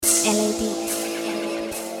I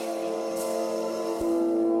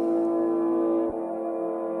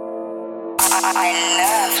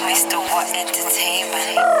love Mr. What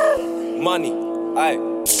Entertainment. Money, aye.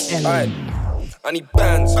 I need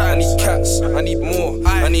bands, I need cats, I need more,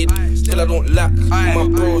 I need, still I don't lack. My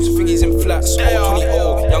bros, think he's in flats, old 20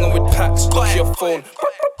 old, young and with packs, touch your phone,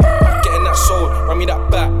 getting that sold, run me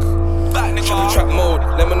that back. Triple trap mode,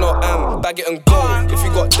 let me know bag it and go. If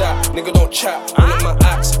you got that, nigga don't chat, pull up my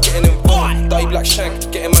axe, getting involved. Dirty black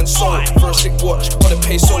shank, getting man sold, for a sick watch, got the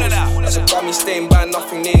pesos. That's a Grammy stain by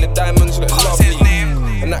nothing, name the diamonds look lovely.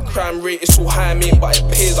 And that crime rate is so high, mate, but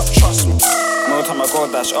it pays up, trust me. No time I go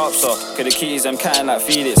dash up, so cause the keys, I'm counting like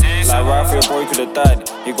Felix. Like right for your boy, could've died.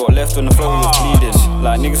 He got left on the floor, he was bleeding.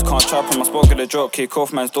 Like niggas can't trap him, I spoke at the drop, kick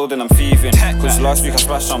off, man's door, then I'm thieving. Cause last week I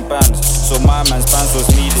splashed some bands, so my man's bands was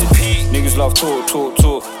needed. Niggas love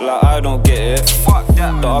talk, like I don't get it.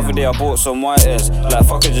 The other day I bought some white airs, like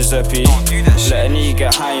fuck a Giuseppe. Let a nigga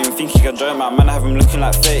get high and think he can join my man, I have him looking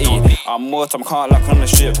like Fetty. I'm more time, can't lack on the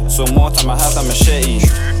strip, so more time I have that machete.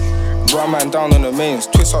 Run man down on the mains,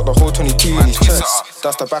 twist out the whole 22 in his chest.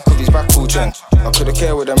 That's the back of his back all gen. I could've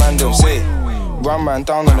cared what the man them say. Run man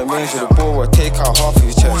down on the mains with a ball, take out half of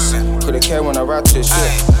his chest. Could've cared when I ride to the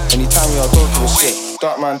strip. Anytime you're dog to a shit.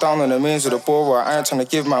 Dark man down on the mains with a ball, I ain't tryna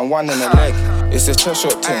give man one in the leg. It's a chest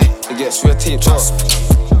shot thing, it gets red taped off.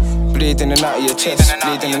 Bleed in and out of your chest,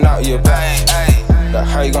 bleed in and out of your back. Like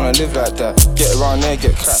how you gonna live like that? Get around there,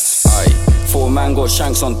 get clapped. Four man got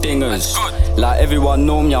shanks on dingers. Like everyone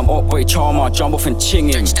know me, I'm up boy charmer, jump off and ching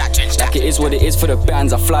him. Like it is what it is for the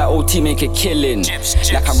bands, I fly OT, make a killing.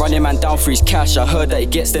 Like I'm running man down for his cash, I heard that he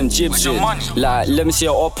gets them jibs in. Like let me see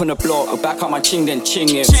her up on the block, or back up my ching then ching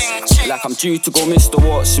him. Like I'm due to go Mr.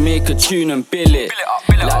 Watts, make a tune and bill it.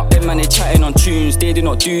 Like them man they chatting on tunes, they do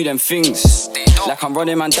not do them things. Like I'm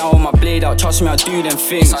running man down with my blade out, trust me I do them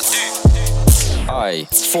things. Aye,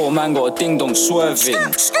 four man got a ding dong swerving.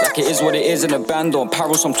 Like it is what it is in the band on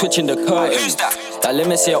Paros, I'm twitching the curtain. Like let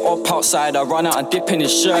me see it up outside, I run out and dip in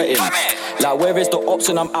his shirt in. Like where is the ops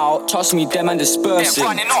and I'm out, trust me them and dispersing.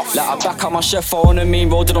 Like I back up my chef on the main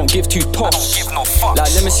road, I don't give two tops. Like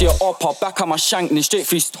let me see it up, I'll back up my shank and then straight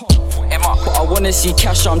through his top. But I wanna see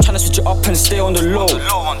cash, I'm tryna switch it up and stay on the low.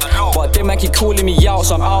 But they man keep calling me out,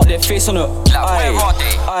 so I'm out there face on the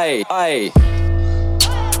aye.